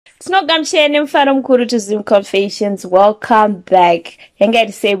Tinogamsheni mfano mkuru to Zoom Confessions. Welcome back. Henga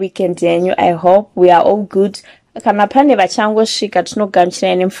to say weekend yenyu. I hope we are all good. Kana pane vachangosvika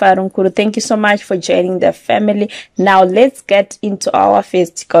tinogamsheni mfano mkuru. Thank you so much for joining the family. Now let's get into our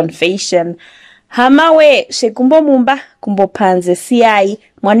first confession. Hamawe shekumbo mumba kumbo panze siyai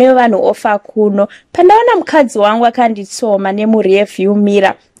mwane vanhu ofa kuno. Pandaona mukadzi wangu akanditsoma nemuriefyu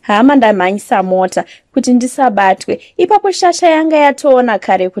yumira. Hama ndamhanyisa mota kuti ndisabatwe. Ipapo shasha yanga yatoona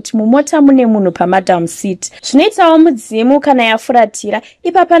kare kuti mumota mune munhu pamadam seat. Zvinoitawo mudzimu kana yafuratira.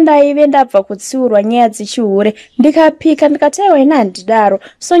 Ipapo ndaive ndabva kutsiurwa nyaya dzichihure. Ndikapika ndikataiwa ina handidaro.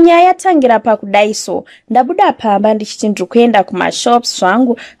 So nyaya yatangira pakudai so. Ndabuda pamba ndichiti ndikuenda kumashops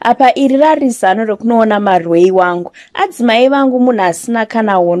zvangu. Apa iri rarizano rekunoona marwei wangu. Adzimai vangu munhu asina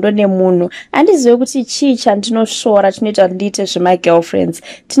kana hondo nemunhu. Handizivi kuti chii chandinoshora chinoita ndiite zvemagirlfriends.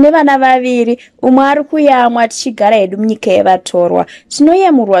 Tine vana vaviri, umwe ari kuyamwa tichigara hedu munyika yevatorwa.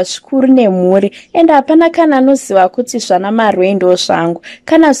 Tinoyemurwa zvikuru nemhuri, ende hapana kana anoziva kuti zvana marwei ndo zvangu.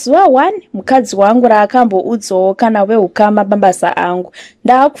 Kana zuva 1 mukadzi wangu raakamboudzawo kana vehukama mabasa angu.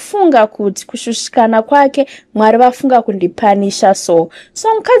 Ndaakufunga kuti kushushikana kwake Mwari vafunga kundipanisha so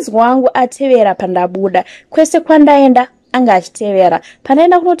mukadzi wangu atevera pandabuda. Kwese kwandaenda anga achitevera.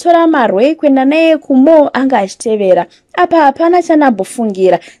 Panaenda kunotora marwei kuenda naye kumo anga achitevera. Apa hapana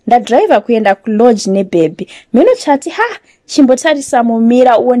chanambofungira. Ndadriva kuenda kulodge nebhebi. Mino chati chimbotarisa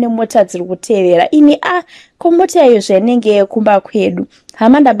mumira uone mota dziri kutevera. Ini komota iyo zvenenge yekumba kwedu.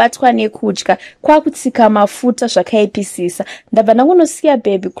 Hama ndabatwa nekudya kwakutsika mafuta zvakaipisisa. Ndabva ndangunosiya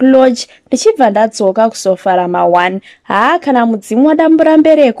bhebi kulodge ndichibva ndadzoka kusofa rama1. Kana mudzimu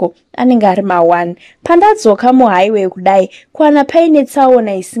wadamburambereko anenge ari ma1. Pandadzoka muhighway kudai kwana paine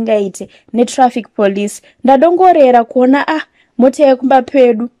tsaona isingaite netraffic police. Ndadongorera kuona mota yekumba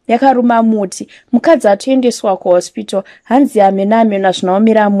pedu yakaruma muti. Mukadzi atoendeswa kuhospital. Hanzi yamenamena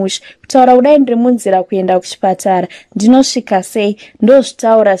zvinaomira mushe. Kutaura kudai ndiri munzira kuenda kuchipatara. Ndinosvika sei?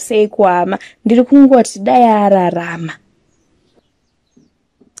 Ndozvitaura sei kuhama? Ndiri kungoti dai ararama.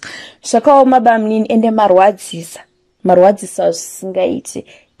 Zvakaoma bamnini ende marwadzisa zvisingaite.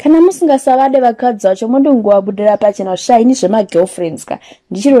 Kana musingasavade vakadzi vacho mondongowabudira pachena zvaini zvemagirlfriends ka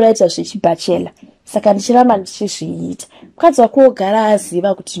ndichiroraita zvichibachela. Saka ndichiramba ndichizviita. Mukadzi wako ogara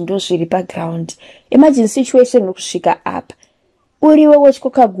aziva kuti ndozviri paground. Imagine situation nokusvika apa. Uriwe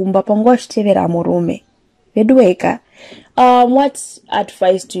wochikoka gumba panguva chitevera murume. Vedweka. What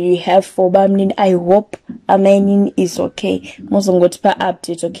advice do you have for Bamnin? I hope Amainin is okay. Mozongotipa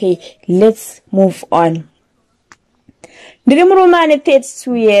update, okay? Let's move on. Ndiri murume ane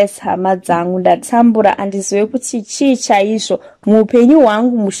 32 years hama dzangu ndatambura handizive kuti chii chaizvo muupenyu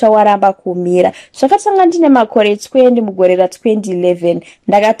hwangu musha waramba kumira. Zvakatanga ndine makore 20 mugore ra2011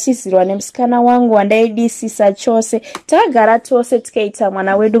 ndakatizirwa nemusikana wangu wandaidisisa chose. Takagara tose tikaita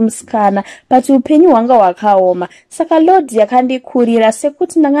mwana wedu musikana but upenyu hwanga hwakaoma. Saka lodi yakandikurira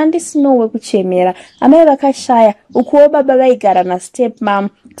sekuti ndanga ndisinowe kuchemera. Amai vakashaya ukuwo baba vaigara nastepmom.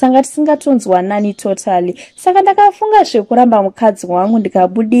 Tanga tisingatonzwa nani totally. Saka ndakafunga zvekuramba mukadzi wangu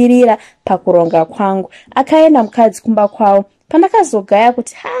ndikabudirira pakuronga kwangu. Akaenda mukadzi kumba kwavo. Pandakazogaya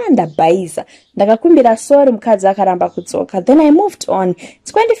kuti ndabhaiza. Ndakakumbira sorry mukadzi akaramba kudzoka. Then I moved on.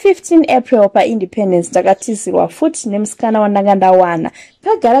 2015 April paIndependence ndakatizirwa futi nemusikana wandanga ndawana.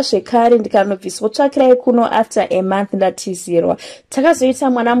 Ndakagara zvekare ndikanobviswa tsvakirai kuno after a month ndatizirwa. Takazoita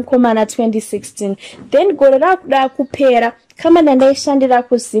mwana mukomana 2016. Then gore rakuda kupera. Kama ndaishandira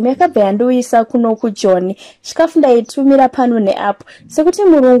kuzimu yakabva yandoisa kuno kuJoni. Chikafu ndaitumira pano neapo. Sekuti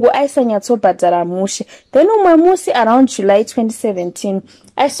murungu aisanyatsobhadhara mushe. Then umwe musi around July 2017,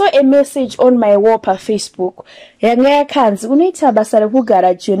 I saw a message on my wall pa Facebook. Yanga yakanzi unoita basa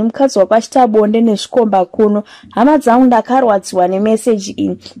rekugara Joni mukadzi wako achita bonde nezvikomba kuno. Hama dzangu ndakarwadziwa nemessage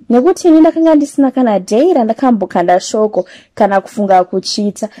iyi. Nekuti ini ndakanga ndisina kana day randakambokanda shoko kana kufunga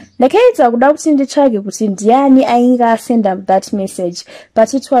kuchita. Ndakaedza kuda kuti nditsvage kuti ndiani ainga asenda that message,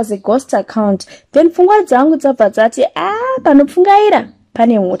 but it was a ghost account. Then pfungwa dzangu dzabva dzati panopfungaira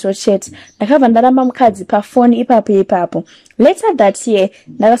pane moto chete. Ndakabva ndaramba mukadzi pafoni ipapo. Later that year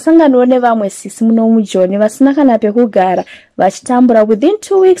ndakasanganawo nevamwe sisi muno muJoni vasina kana pekugara vachitambura. Within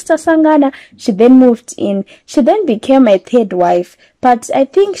 2 weeks tasangana. She then moved in. She then became my third wife, but I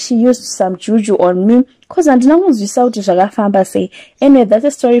think she used some juju on me because handina kunzwisa kuti zvakafamba sei. Anyway, that's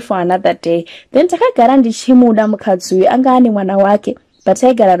a story for another day. Then takagara ndichimuda mukadzi uyu anga ane mwana wake. But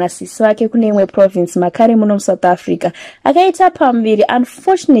aigara nasisi wake kune imwe province makare muno South Africa. Akaita pambiri.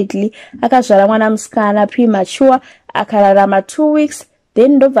 Unfortunately akazvara mwana musikana premature. Akararama 2 weeks.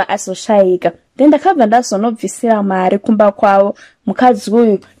 Then ndobva azoshayika. Then ndakabva ndazonobvisira mari kumba kwavo. Mukadzi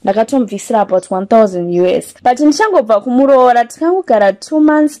uyu ndakatomubvisira about 1000 US. But ndichangobva kumuroora tikangogara 2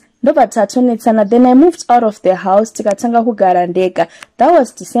 months. ndobva tatonetsana. Then I moved out of the house tikatanga kugara Ndaka. That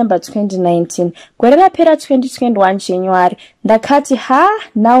was December 2019. Gore rapera 2021 January. Ndakati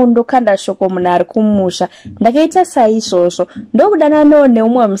now ndokanda shoko munhu ari kumusha. Ndakaita saizvozvo ndokudana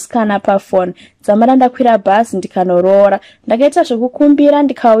neumwe musikana pafoni. Dzamara ndakwira bhazi ndikanoroora. Ndakaita zvekukumbira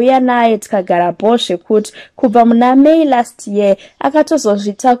ndikauya naye tikagara bhozve kuti kubva muna May last year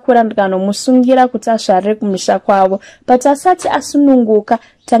akatozozvitakura ndikanomusungira kuti asvarire kumusha kwavo. But asati asununguka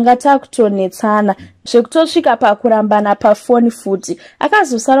tanga takutonetsana zvekutosvika pakurambana pafoni futi.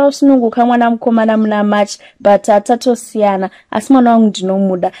 Akazosara usununguka mwana mukomana muna March but atatosiyana. Asi mwana wangu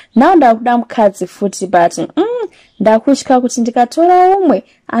ndinomuda. Now ndakuda mukadzi futi but ndakutya kuti ndikatora umwe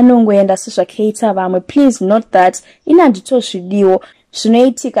anongoenda sezvakaita vamwe. Please note that ina nditozvidiwo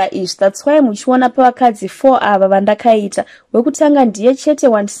zvinoitika izvi. That's why muchiona pavakadzi 4 ava vandakaita. Wekutanga ndiye chete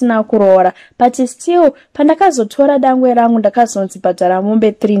wandisina kuroora. But still pandakazotora dangwe rangu ndakazonzi bhadhara mombe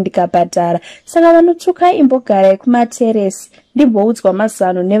 3 ndikabhadhara. Saka vanotuka imbogarai kumateresi ndimboudzwa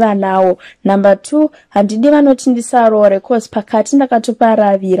mazano nevanawo. Number 2, handidi vanoti ndisaroore cause pakati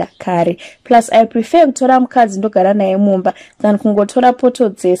ndakatoparavira kare. Plus I prefer kutora mukadzi ndogara naye mumba than kungotora poto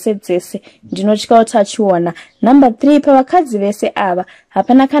dzese ndinotya utachiona. Number 3, pavakadzi vese ava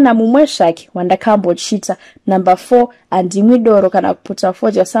hapana kana mumwe zvake wandakambochita. Number 4, handimwi doro kana kuputa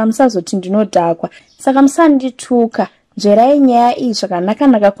foja samusazoti ndinodhakwa. Saka musandituka. Nzverai nyaya iyi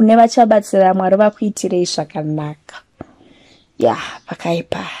zvakanaka kune vachabatsira Mwari vakuitirei zvakanaka.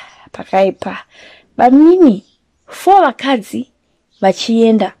 Pakaipa. Vanini 4 vakadzi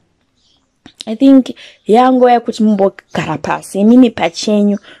vachienda. I think yango yakuti mumbogara pasi imini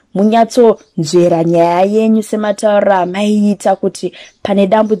pachenyu munyatsonzvera nyaya yenyu sematauriro amaiita kuti pane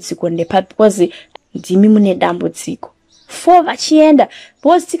dambudziko ndepapi because ndimi mune dambudziko. 4 vachienda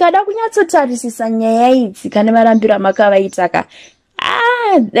because tikada kunyatsotarisisa nyaya idzi kana varambira makavaitaka.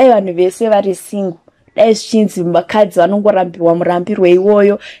 Dai vanhu vese vari single. Dai zvichinzi vakadzi vanongorambirwa murambirwo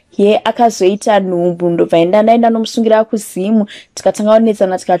iwoyo. Akazoita nhumbu ndobva ndaenda nomusungira kuzimu tikatanga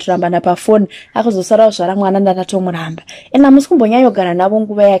kunetsana tikatorambana pafoni. Akazosara zvara mwana ndakatomuramba. Ena musi kumbonyanyogara navo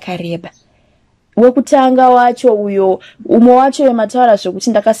nguva yakareba. Wekutanga wacho uyo umwe wacho yemataura zvekuti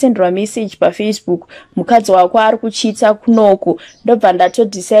ndakasenderwa message paFacebook mukadzi wako ari kuchita kunoku ndobva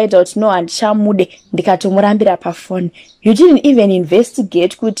ndatodecide kuti no handichamude ndikatomurambira pafoni. You didn't even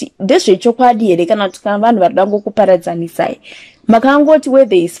investigate kuti ndezvechokwadi here kana kuti vanhu varida ngokuparadzanisai. Makangoti where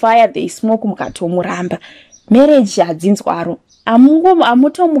there is fire there is smoke mukatomuramba. Marriage hadzinzwaro.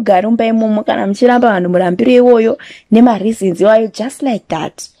 Amutomugari mumba imomo kana muchiramba vanhu murambiro iwoyo nemareasons iwayo just like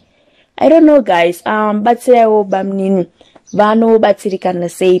that. I don't know guys. Batsiraiwo bamnini vanobatsirikana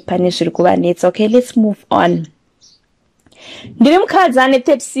sei pane zviri kuvanetsa. Okay, let's move on. Ndiri mukadzi ane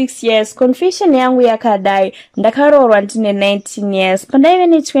 36 years. Confession yangu yakadai. Ndakaroorwa ndine 19 years. Pandaive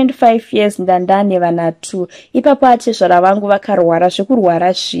ne 25 years ndandane vana 2. Ipapo atezvara vangu vakarwara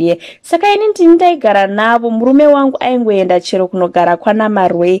zvekurwara zviye. Saka ini ndini ndaigara navo. Murume wangu aingoenda chero kunogara kwana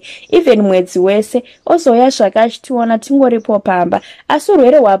Marway. Even mwedzi wese. Ozouya zvake achitiona tingoripo pamba. Asi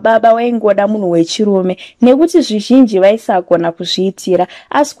urwere hwababa waingoda munhu wechirume. Nekuti zvizhinji vaisagona kuzviitira.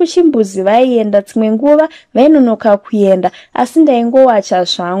 Asi kuchimbuzi vaienda dzimwe nguva vainonoka kuenda. Asi ndaingowacha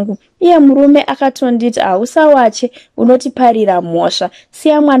zvangu. Iye murume akatonditi usawache unotiparira mhosva.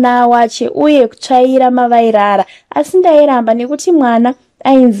 Siya mwana awache uye kutsvaira mavairara. Asi ndairamba nekuti mwana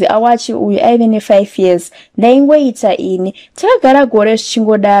ainzi awachi uyu aive ne 5 years. Ndaingoita ini. Takagara gore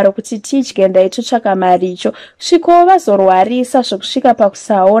zvichingodaro kuti tidye ndaitotsvaka maricho. Sviko vazorwarisa zvokusvika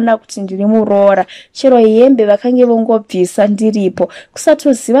pakusaona kuti ndiri muroora. Chero hembe vakange vongobvisa ndiripo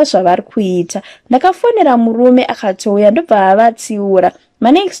kusatoziva zvavari kuita. Ndakafonera murume akatouya ndobva avatsiura.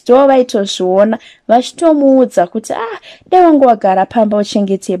 Next door vaitozviona vachitomuudza kuti dai wangu wagara pamba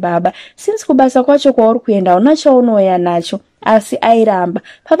uchengete baba. Since kubasa kwacho kwauri kuenda una chaunouya nacho. Asi airamba.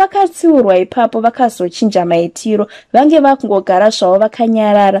 Pavakatsiurwa ipapo vakazochinja maitiro. Vange vakungogara zvavo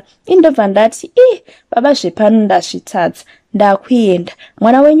vakanyarara. Indobva ndati baba zvepano ndazvitadza. Ndakuenda.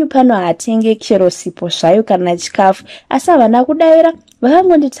 Mwana wenyu pano haatenge chero sipo zvayo kana chikafu. Asi havana kudaira.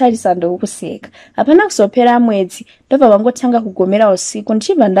 Vakangonditarisa ndokuseka. Hapana kuzopera mwedzi. Ndobva vangotanga kugomera usiku.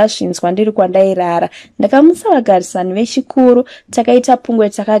 Ndichibva ndazvinzwa ndiri kwandairara. Ndakamutsa vagarisani vechikuru. Takaita pungwe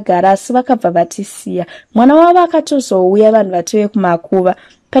takagara asi vakabva vatisiya. Mwana wavo akatozouya vanhu vatove kumakuva.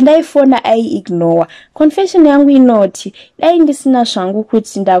 Pandaifona aiignore. Confession yangu inoti, dai ndisina zvangu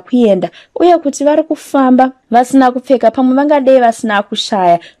kuti ndakuenda, uye kuti vari kufamba vasina kupfeka, pamwe vangadei vasina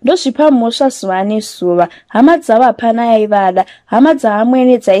kushaya. Ndozvipa mhosva zuva nezuva. Hama dzavo hapana yaivada, hama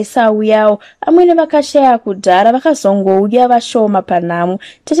dzaamwene dzaisauyawo, amwene vakashaya kudhara vakazongouya vashoma panhamo.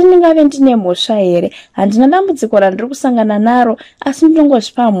 Tete ndingave ndine mhosva here? Handina dambudziko randiri kusangana naro, asi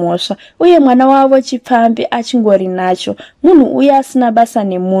ndinongozvipa mhosva. Uye mwana wavo chipfambi achingori nacho. Munhu uye asina basa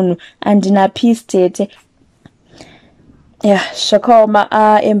nemunhu. Handina peace tete. Yeah, Shakoma,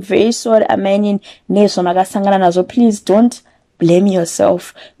 I am very sorry. I mean, nezo makasangana nazo. Please don't blame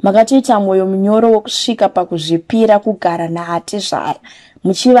yourself. Makatoita mwoyo munyoro wokusvika pakuzvipira kugara nahate zvara.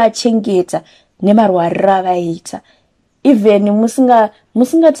 Muchivachengeta nemarwariro avaita. Even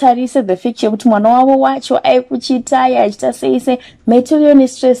musingatarise the future kuti mwana wavo wacho aikuchitai achita seise, material ne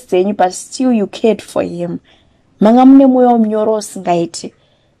stress dzenyu, but still you cared for him. Manga mune mwoyo munyoro usingaiti.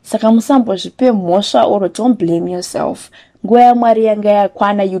 Saka musambozvipe mhosva, or don't blame yourself. Nguva yaMwari yanga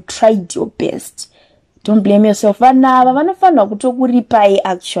yakwana, you tried your best. Don't blame yourself. Vanava vanofanira kutokuripai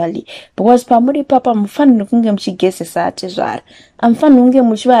actually, because pamuri papa mufanira kunge muchigezesa ate zvara. Amufanira kunge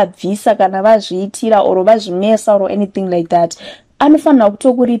muchivabvisa kana vazviitira or vazvimesa or anything like that. Anofanira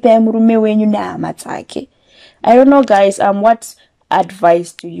kutokuripai murume wenyu nehama dzake. I don't know guys, what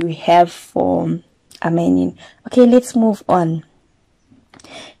advice do you have for Amenin? Okay, let's move on.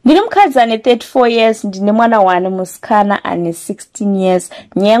 Ndiri mukadzi ane 34 years, ndine mwana wane musikana ane 16 years.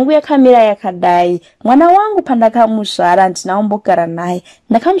 Nyaya yangu yakamira yakadai. Mwana wangu pandakamuzvara ndinaombogara naye.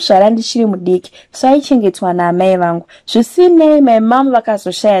 Ndakamuzvara ndichiri mudiki, so aichengetwa naamai vangu. Zvisinei my mom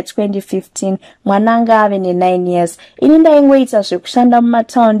vakazoshaya 2015, mwana anga ave ne9 years. Ini ndaingoita zvekushanda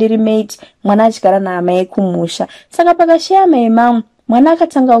mumatown ndiri maid, mwana achigara naamai kumusha. Saka pakashaya my mom, mwana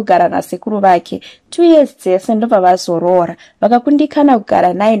akatanga kugara nasekuru vake. 2 years dzese ndobva vazoroora. Vakakundikana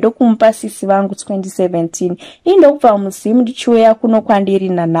kugara naye ndokumupa sisi vangu 2017. Ini ndokubva muzimu ndichiuya kuno kwandiri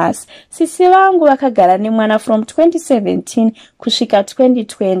nanhasi. Sisi vangu vakagara nemwana from 2017 kusvika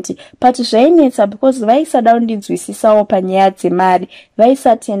 2020. But zvainetsa because vaisada kundinzwisisawo panyaya dzemari.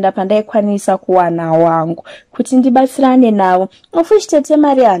 Vaisatenda pandaikwanisa kuwana wangu kuti ndibatsirane navo. Ofuchitete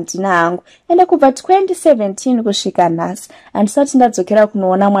mari handina hangu. Ende kubva 2017 kusvika nhasi handisati ndadzokera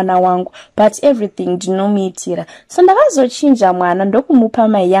kunoona mwana wangu, but everything ndinomuitira. So ndakazochinja mwana ndokumupa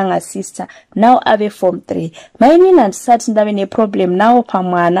my younger sister, now ave form 3. Maini handisati ndave neproblem nawo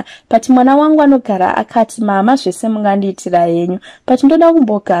pamwana, but mwana wangu anogara akati, mama zvese mungandiitira henyu, but ndoda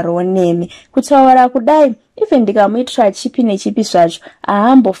kumbogarawo nemi. Kutaura kudai, even ndikamuitira chipi nechipi zvacho,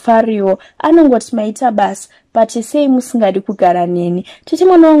 ahambofariwo, anongoti maita basa, but sei musingadi kugara neni. Titi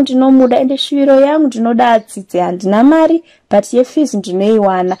mwana wangu ndinomuda, ende shuviro yangu ndinoda adzidze, handina mari, but yefees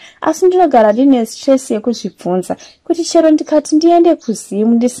ndinoiwana. Asi ndinogara ndine stress yekuzvibvunza kuti chero ndikati ndiende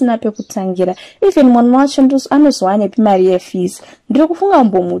kuzimu ndisina pekutangira, even mwana wacho anozowanepi mari yefees. Ndiri kufunga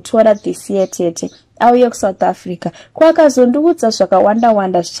mbomutora this year tete auye kuSouth Africa. Kwakazondiudza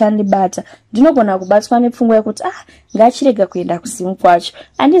zvakawanda zvichandibata. Ndinogona kubatwa nepfungwa yekuti ngachirega kuenda kuzimu kwacho.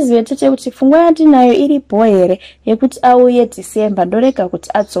 Handizive tete kuti pfungwa yandinayo iripo here yekuti auye December ndorega kuti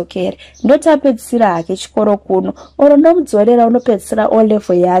adzokere. Ndotapedzisira hake chikoro kuno, oro ndomudzorera unopedzisira O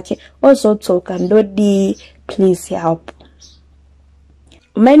level yake ozodzoka. Ndodii? Please help.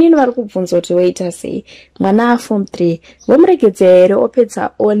 Maini vari kubvunza kuti waita sei? Mwana form 3 vomuregedza here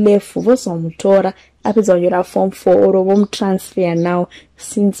opedza O level vozomutora apedza kunyora form 4 oro vomutransfer now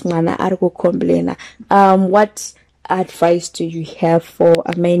since mwana ari kucomplaina. What advice do you have for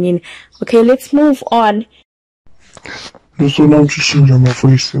Amenin? Okay, let's move on. Ndosona muchishinja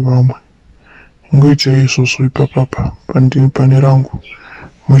mavoisi vamwe. Ngoita izvozvo ipapapa pane rangu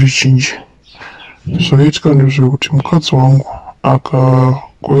murichinje. Zvaiitika ndezvekuti mukadzi wangu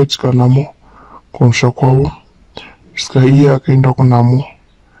akakoitika namo kumusha kwavo. Saka iye akaenda kunamo.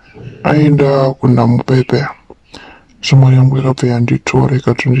 Aenda kunamo pepe. Shamwari yangu yakabva yanditora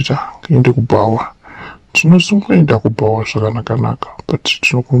ikatondita kuende kubhawa. Tinosungaenda kubhawa zvakanaka, but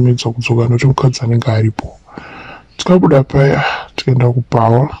tinokurumidza kudzoka nokuti mukadzi anenge aripo. Tikabuda paya tikaenda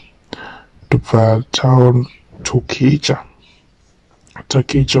kubhawa, tobva town to kuita.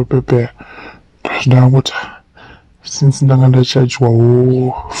 Takuita pepe ndangoti since ndanga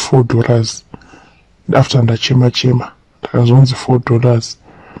ndachajwawo $4 after ndachema ndakazonzi $4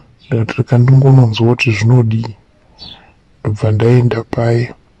 ndakati ndingononzwa kuti zvinodii. Ndobva ndaenda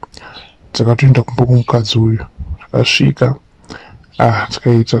paye takatoenda kumba kumukadzi uyu. Takasvika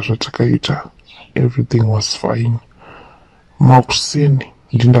takaita zvatakaita, everything was fine. Makuseni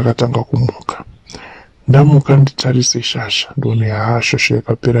ndakatanga kumuka. Ndamuka nditarise shasha ndone shasha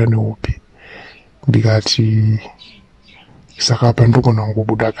yakapera neupi. Ndikati saka apa ndokona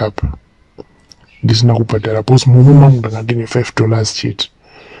kungobuda kapa ndisina kubhadhara bhosi murume mangu ndanga ndine $5 chete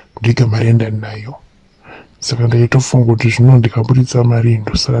ndika mari yandinayo. Saka ndaitofunga kuti zvino ndikabuditsa mari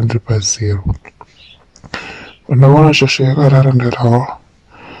ndosara ndiri pazero. Ndakaona shasha yakarara ndarava,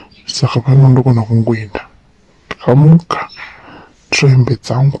 saka pano ndokona kungoenda. Ndikamuka hembe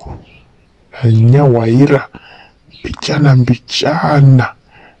dzangu ndanyawaira mbichana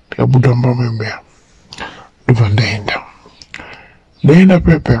ndikabuda mumba ndobva ndaenda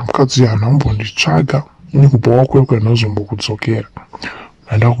pepe. Mukadzi uyu anambonditsvaga nekubva wakwekwe ndazombokudzokera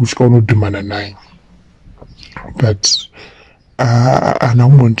ndanda kutya unodhimana naye, but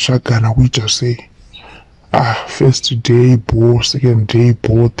anambonditsvaga nakuita sei. First day bo, second day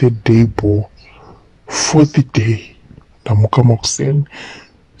bo, third day bo, fourth day ndamuka makuseni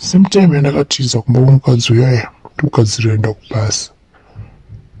same time yandakatiza kumba kwamukadzi uyaya ndikugadzirira enda kubasa.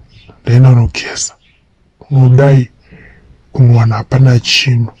 Ndaenda nogeza unodai kunwana hapana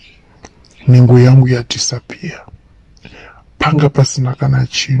chinhu, nhengo yangu yadisappear, panga pasina kana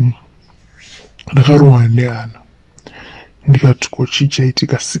chinhu. Ndakarohwa nehana ndikati ko chii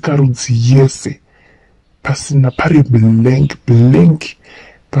chaitika, sikarudzi yese pasina, pari blank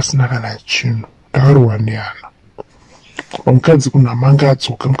pasina kana chinhu. Ndakarohwa nehana. Mukadzi kunamanga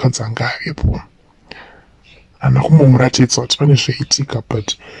adzoka, mukadzi anga avepo ana kumbomuratidza kuti pane zvaitika,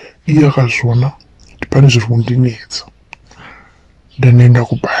 but iye akazviona kuti pane zviri kundinetsa. Ndaenda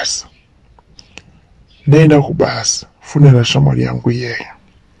kubasa fonera shamwari yangu iyeyo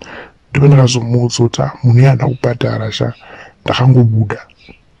ndipo ndakazomuudza kuti munhu iye hana kubhadhara sha, ndakangobuda.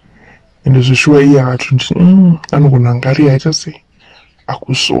 Ende zvishuwa iye akati anogona ngari yaita sei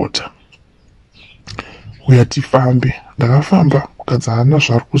akusvota uya tifambe. Ndakafamba, mukadzi haana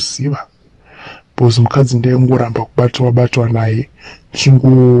zvaari kuziva bhozi mukadzi ndaingoramba kubatwa naye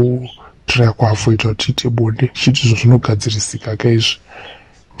chingotiraya kuavoidwa kuti tiite bonde, chiti izvo zvinogadzirisika kaizvi.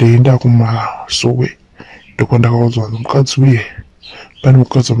 Ndaenda kumasowe ndiko ndakaudzwa kuti mukadzi uye pane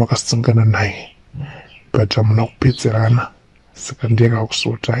mukadzi wamakasangana naye but hamuna kupedzerana, saka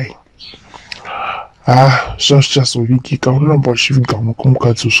ndiyakakusotai. Zvichazovigika, unoramba uchiviga unoka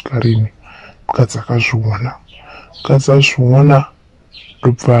mukadzi usvika rini? Mukadzi akazviona. Mukadzi azviona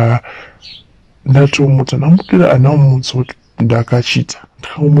ndobva ndatomudza ndamudira anamuudza kuti ndakachita.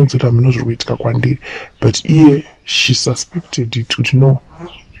 Ndakamuudza kuti hamuna zviri kuitika kwandiri, but iye she suspected it kuti no,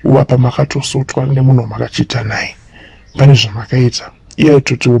 uvapa makatosotwa nemunhu wamakachita naye, pane zvamakaita. Iye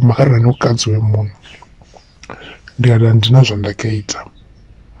aitoti makarara nemukadzi wemunhu. Ndikati handina zvandakaita.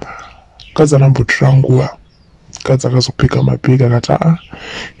 Mukadzi anambotora nguva, mukadzi akazopfeka mapeki akati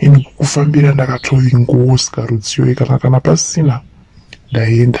ini kukufambira ndakatovingowo Sikarudziyo kana pasina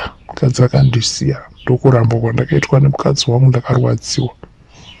ndaenda. Mukadzi akandisiya, ndokuramba kwandakaitwa nemukadzi wangu ndakarwadziwa.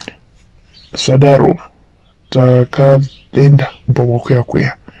 Zvadaro takaenda kubva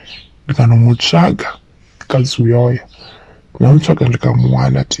kwakweya ndikanomutsvaga mukadzi uyauya. Ndamutsvaga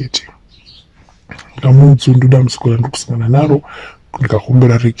ndikamuwana tete, ndikamuudza kuti dambudziko randikusangana naro,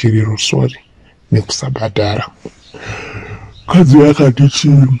 ndikakumbira regerero sori nekusabhadhara. Mukadzi uya akanditi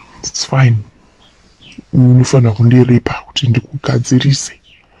it's fine, unofanira kundiripa kuti ndikugadzirise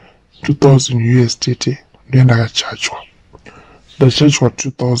 $2,000 tete. Ndiye ndakachachwa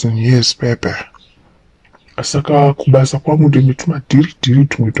 2,000 pepe. Saka kubasa kwangu ndinotuma dhiri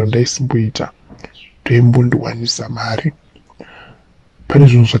tumwe twandaisimboita twaimbondiwanisa mari. Pane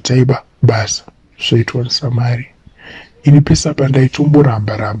zvinhu zvataiba basa zvaitiwanisa mari. Ini pesa apa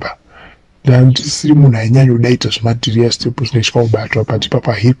ndaitomboramba ndisiri munhu ainyanya kudaita zvemadhiri astepu zvinotya kubatwa, but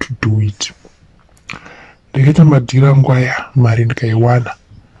papa I hate to do it. Ndakaita madhiri angu aya, mari ndikaiwana,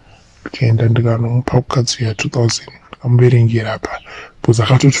 ndikaenda ndikanomupa mukadzi uya 2,000 ndikamuverengera apa bhozi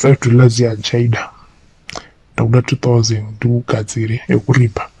akatoti $5 yanchaida. Ndakuda 2,000 ndikugadzire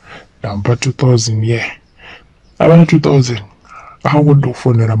ekuripa, ndamupa 2,000 ye. Avana 2,000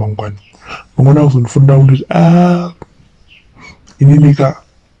 akangondofonera mangwana kuzondifonera kuti ininika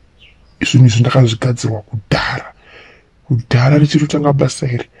zvinhu izvi ndakazvigadzirwa kudhara richirutanga basa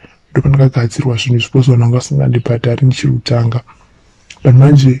iri ndopandakagadzirwa zvinhu izvi bhozi vanhu vasingandibhadhari ndichirutanga, but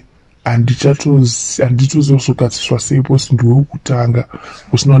manje handitoziva zvogadzirwa sei bhozi ndiwe kutanga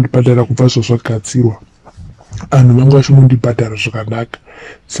usina kundibhadhara kubva zvazvagadzirwa. Anhu vangu vachingondibhadhara zvakanaka,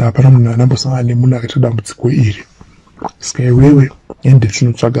 saka hapana munhu anambosangana nemunhu akaita dambudziko iri. Saka iwewe ende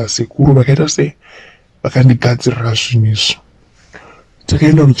tinotsvaga sekuru vakaita sei vakandigadzirira zvinhu izvi.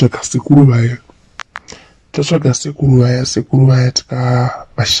 Takaenda kunotsvaga sekuru vaya, tatsvaga sekuru vaya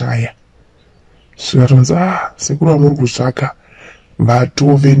tikavashaya. Zvikatonzi sekuru vamuri kutsvaga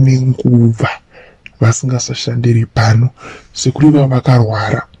vatove nenguva vasingasashandiri pano. Sekuru ivava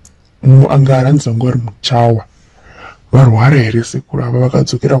vakarwara, anga aranzwa nguva ari muchawa, varwara here sekuru ava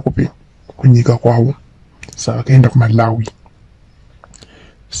vakadzokera kupi kunyika kwavo, saka vakaenda kuMalawi.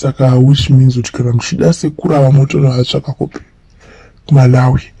 Saka which means kuti kana muchida sekuru ava motonovatsvaka kupi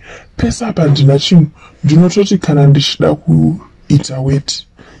kuMalawi. Pesa apa ndina chinhu ndinototi kana ndichida kuita weti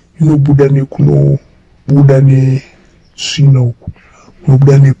inobuda nekunobuda nesvina uku,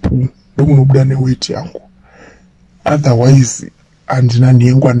 unobuda nepuu, ndokunobuda neweti yangu. Otherwise handina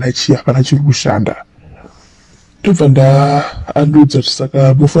nhengwa ndachiya hapana chiri kushanda. Ndobva ndaandudza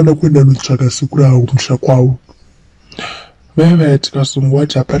saka mofanira kuenda notsvaka sekuru ava kumusha kwavo. Vaiva tikasongowa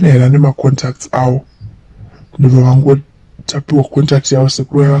kuti hapana here nemacontacts avo, ndobva vangotapiwa contact yavo.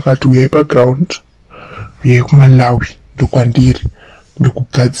 Sekuru vaiva vakati uyai paground, uyai kuMalawi ndokwandiri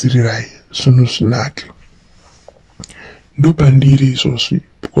ndokugadzirirai zvinhu zvinake. Ndopandiri izvozvi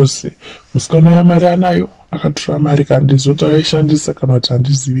because musikana yamari anayo akatora mari kandizoti aishandisa kana kuti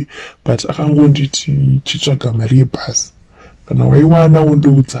handizivi, but akangonditi chitsvaga mari yebhasi, kana waiwana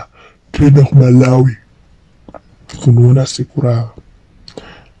wondiudza toenda kuMalawi kunoona sekuru ava.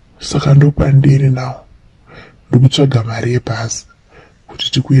 Saka ndopandiri nawo ndikutsvaga mari yebhasi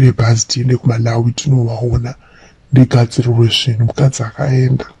kuti tikwire bhasi tiende kuMalawi tinovaona ndigadzirirwe zvinhu. Mukadzi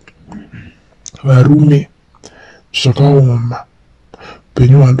akaenda. Varume zvakaoma,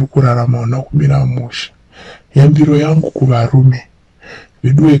 upenyu hwandikurarama huna kumira musha. Yambiro yangu kuvarume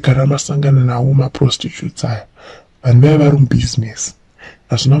veduwe kana masangana nawo maprostitutes aya, vanhu vaya vari mubusiness,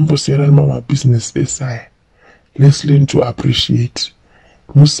 hazvina mbosiyana nemamabusiness ese aya. Let's learn to appreciate.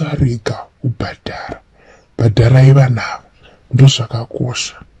 Musarega kubhadhara, bhadharai vanhavo,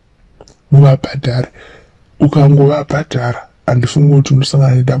 ndozvakakosha. Muvabhadhare. Ukangovabhadhara handifungi kuti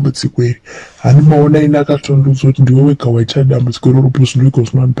unosangana nedambudziko iri. Handimaona ine akatondudzwa kuti ndiwe wega waita dambudziko roruposi ndoiko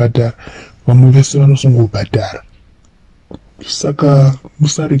zvinobhadhara, vamwe vese vanosongobhadhara. Saka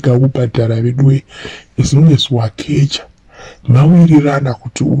musarega kubhadhara veduwe, as long as wakecha mawirirana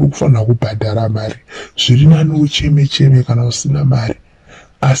kuti uri kufanira kubhadhara mari, zviri nani ucheme kana usina mari,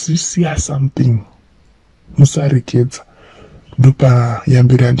 asi siya something, musarekedza. Ndopa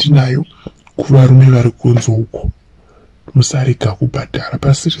yambiro yandinayo kuvarume vari kunze uko. Musarega kubhadhara,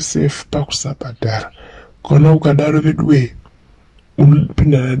 pasiri safe pakusabhadhara. Kana ukadaro veduwe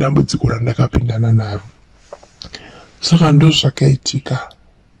unopindana nedambudziko randakapindana naro. Saka ndozvakaitika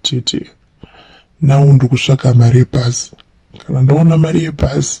chete. Nawo ndikutsvaka mari yebhasi. Kana ndaona mari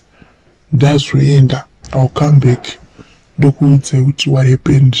yebhasi ndazoenda, I'll come back ndokuudze kuti what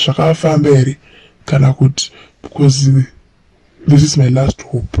happened, zvakafamba here kana kuti, because this is my last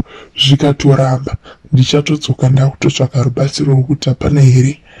hope. Zvikatoramba ndichatodzoka ndakutotsvaka rubatsiro rwokuti hapana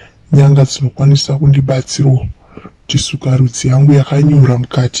here nyanga dzinokwanisa kundibatsirawo kuti sikarudzi yangu yakanyura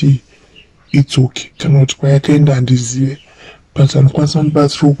mukati idzoke, kana kuti kwayakaenda handizive, but anokwanisa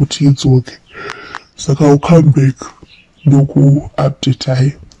kundibatsira kuti idzoke. Saka I'll come back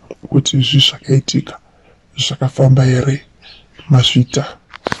ndokuupdatai kuti zvakaitika zvakafamba here masvita.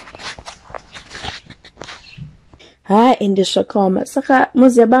 Ende zvakaoma. Saka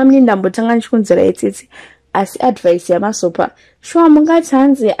muziva mni ndambotanga ndichikunzira itsitsi, asi advice yamasopa shuwa mungati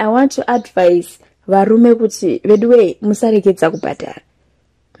hanzi I want to advise varume kuti veduwe musarekedza kubhadhara.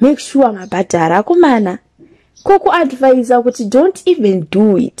 Make sure mabhadhara akomana. Kokuadvisa kuti don't even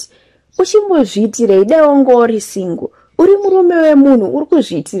do it. Uchimbozviitirei dai wanga uri single, uri murume wemunhu uri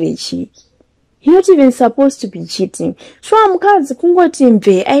kuzviitirei chii? You're not even supposed to be cheating. Shuwa mukadzi kungoti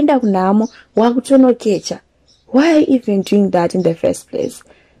mve aenda kunhamo wakutonokecha. Why are you even doing that in the first place?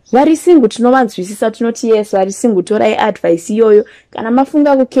 Vari single tinovanzwisisa tinoti yes, vari single torai advice iyoyo. Kana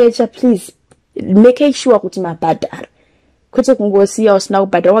mafunga kukecha, please make sure kuti mabhadhara. Kuti kungosiya usina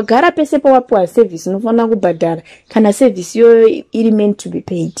kubhadhara, wagara pese pawapiwa service unofanira kubhadhara. Kana service iyoyo iri meant to be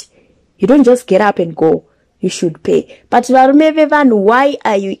paid. You don't just get up and go. You should pay. But varume vevanhu, why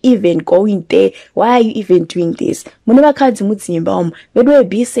are you even going there? Why are you even doing this? Mune vakadzi mudzimba umu, veduwe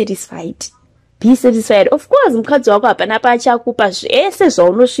be satisfied. Be satisfied. Of course, mukadzi wako hapana pachakupa zvese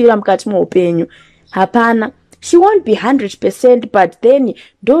zvaunosvira mukati muupenyu. Hapana. She won't be 100%, but then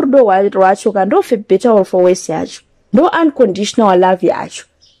ndorudo rwacho ka ndo better for worse yacho. No unconditional love yacho.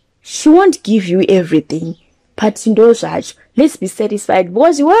 She won't give you everything. But ndo zvacho. Let's be satisfied.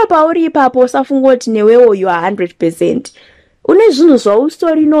 Because iwewe pauri ipapo usafunga kuti newewo you are 100%. Une zvinhu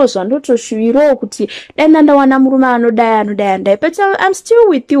zvaustori nozvo ndotoshuwirawo kuti dai ndawana murume anodai, but I'm still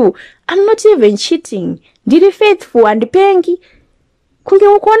with you. I'm not even cheating. Ndiri faithful, handipengi. Kunge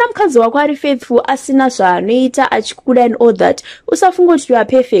ukuona mukadzi wako ari faithful asina zvaanoita achikuda and all that, usafunga kuti you are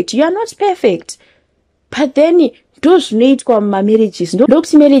perfect. You are not perfect. But then ndo zvinoitwa mumarriages,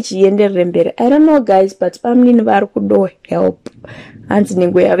 ndokuti marriage ienderere mberi. I don't know guys, but pamweni vari kudo help. Hanzi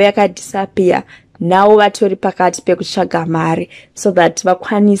nengo yavo yakadisappear. navo vatori pakati pekutsvaga mari so that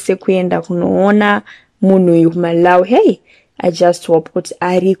vakwanise kuenda kunoona munhu uyu kumalawi. Hey, I just hope kuti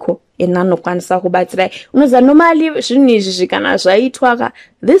ariko ena anokwanisa kubatsirai. Unoziva normally zvinhu izvi zvikana zvaitwa,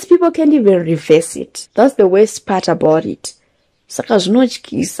 these people can't even reverse it. That's the worst part about it. Saka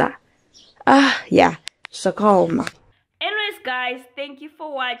zvinotyisa. Yeah, zvakaoma. Anyways guys, thank you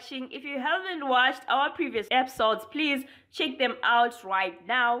for watching. If you haven't watched our previous episodes, please check them out right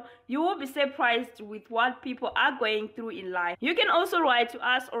now. You will be surprised with what people are going through in life. You can also write to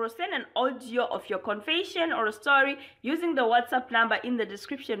us or send an audio of your confession or a story using the WhatsApp number in the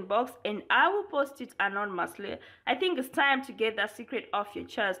description box, and I will post it anonymously. I think it's time to get that secret off your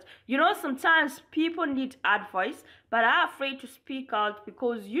chest. You know, sometimes people need advice but are afraid to speak out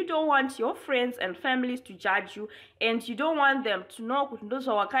because you don't want your friends and families to judge you, and you don't want them to know kuti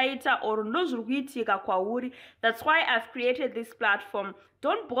ndozvawakaita or ndozvirikuitika kwauri. That's why I've created this platform.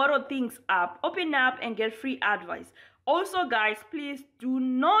 Don't borrow things up, open up and get free advice. Also guys, please do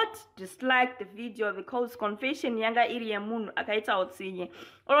not dislike the video because confession yanga iri yemunhu akaita utsinye,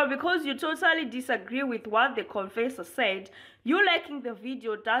 or because you totally disagree with what the confessor said. You liking the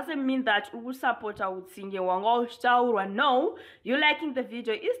video doesn't mean that you support utsinye wanga uchitaurwa. No, you liking the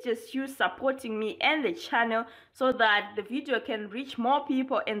video is just you supporting me and the channel so that the video can reach more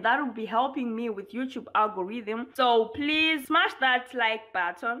people, and that will be helping me with YouTube algorithm. So please smash that like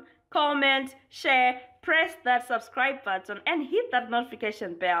button, comment, share, press that subscribe button and hit that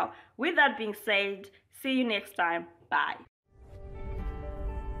notification bell. With that being said, see you next time. Bye.